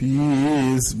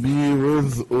Peace be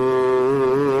with all.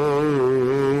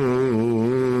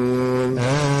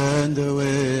 And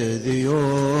with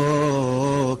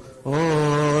your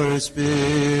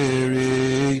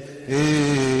spirit.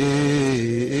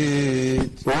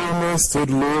 O Master,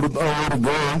 Lord our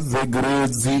God, the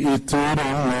great, the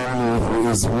eternal, who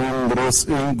is wondrous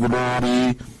in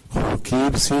glory, who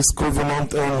keeps his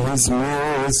covenant and his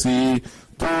mercy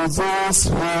to those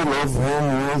who love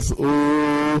him with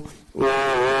all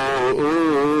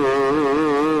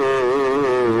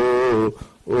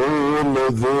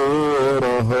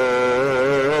their heart.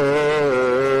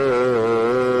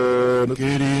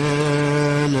 Kyrie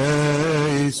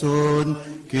eleison,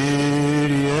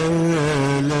 Kyrie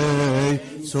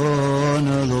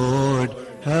eleison, Lord,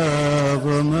 have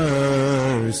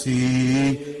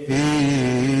mercy.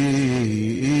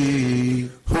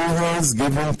 Who has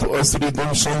given to us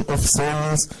redemption of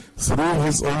sins through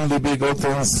his only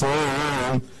begotten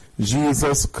Son,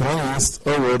 Jesus Christ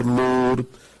our Lord,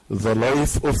 the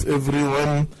life of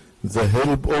everyone, the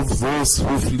help of those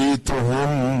who flee to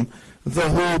him, the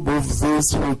hope of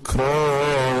those who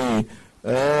cry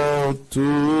out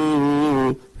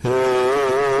to him.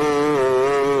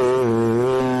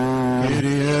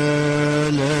 Kyrie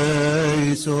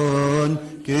eleison,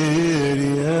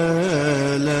 Kyrie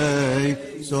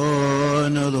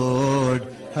eleison, Lord,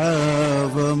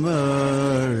 have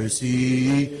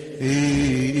mercy.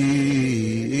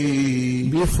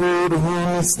 Before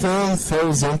whom stand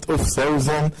thousands of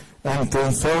thousands and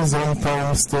 10,000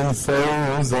 times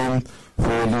 10,000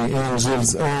 holy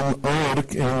angels and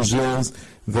archangels,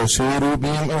 the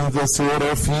cherubim and the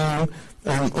seraphim,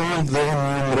 and all the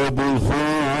innumerable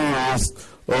host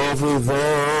of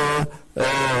the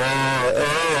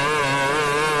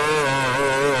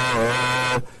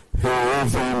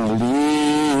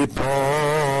heavenly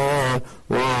powers.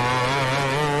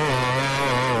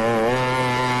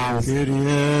 Kyrie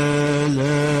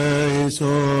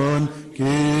eleison,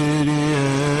 Kyrie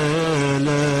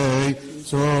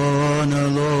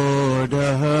eleison, Lord,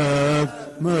 have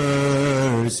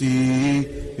mercy.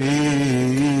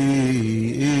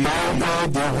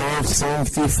 God, you have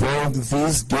sanctified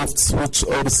these gifts which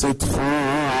are set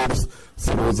forth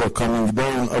through the coming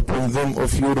down upon them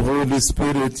of your Holy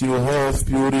Spirit. You have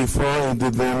purified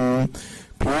them.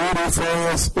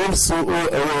 Purify us also, O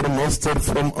our Master,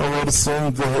 from our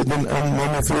sin, the hidden and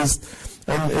manifest,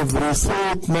 and every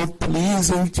thought not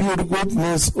pleasing to your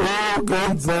goodness, O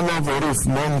God, the lover of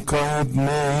mankind,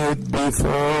 may it be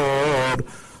far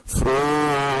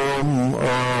from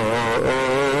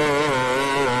us.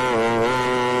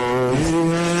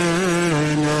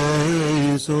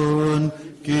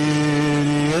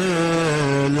 Kyrie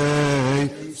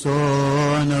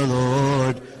eleison,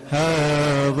 Lord,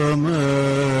 have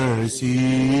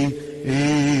mercy.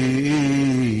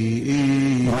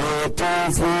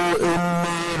 وطوفوا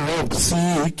إنا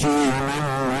نبسيك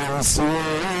من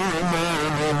سوما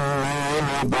من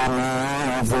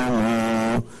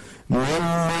بنيفنا من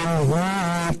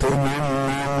هوت من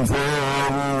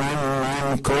فعل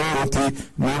من كوتي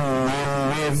من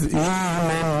نذئي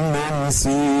من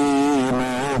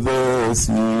سينا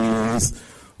ذاسيس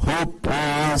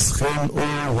hoppas gen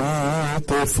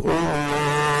ohutef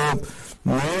op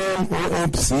men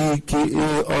opsiki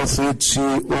asitchi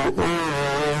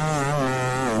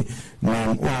men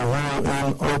en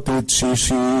atitchi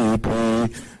shipi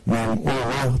men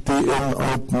ohti en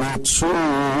atmatshovi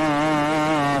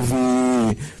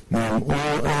men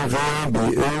agabi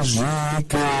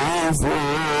ejikevol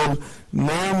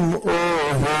men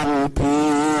ohelpi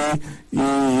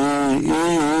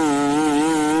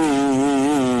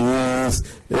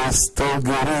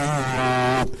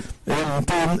استغرقت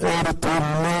انتم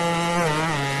ارتمان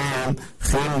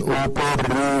خلقوا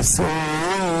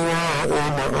بالرسايا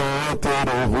ان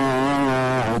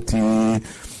اطرهوتي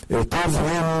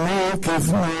اتظهرنا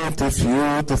كيف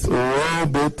ناتفيوت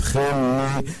ثوابت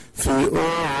خلي في اوعي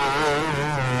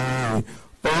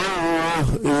الله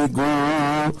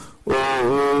ايقو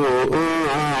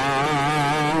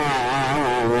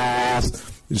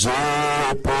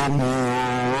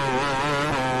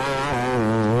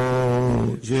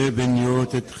جيب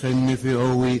نيوت تخني في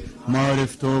قوي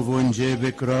معرف توفون جيب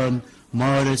كران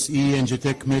مارس اين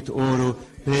جتكمت اورو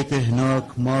بيت هناك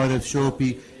معرف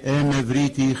شوبي ام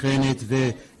فريتي خانت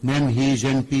في نمهي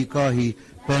جن بيكاهي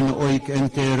بن اويك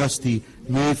انت رستي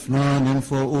نيف نان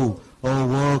انفو او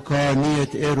واكا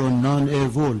نيت ايرون نان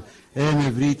ايفول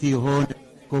ام فريتي هون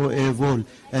كو ايفول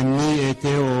اني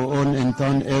اتيو اون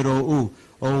انتان ايرو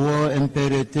او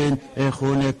امبريتين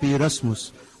اخون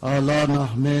بيرسموس Allah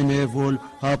nahmene vol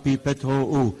happy petho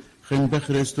خن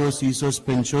بخريستوس يسوس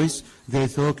بنشويس ذي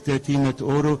ثوك تتيمت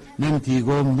أورو نمتي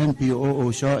قوم نمبي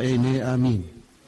أو شائني آمين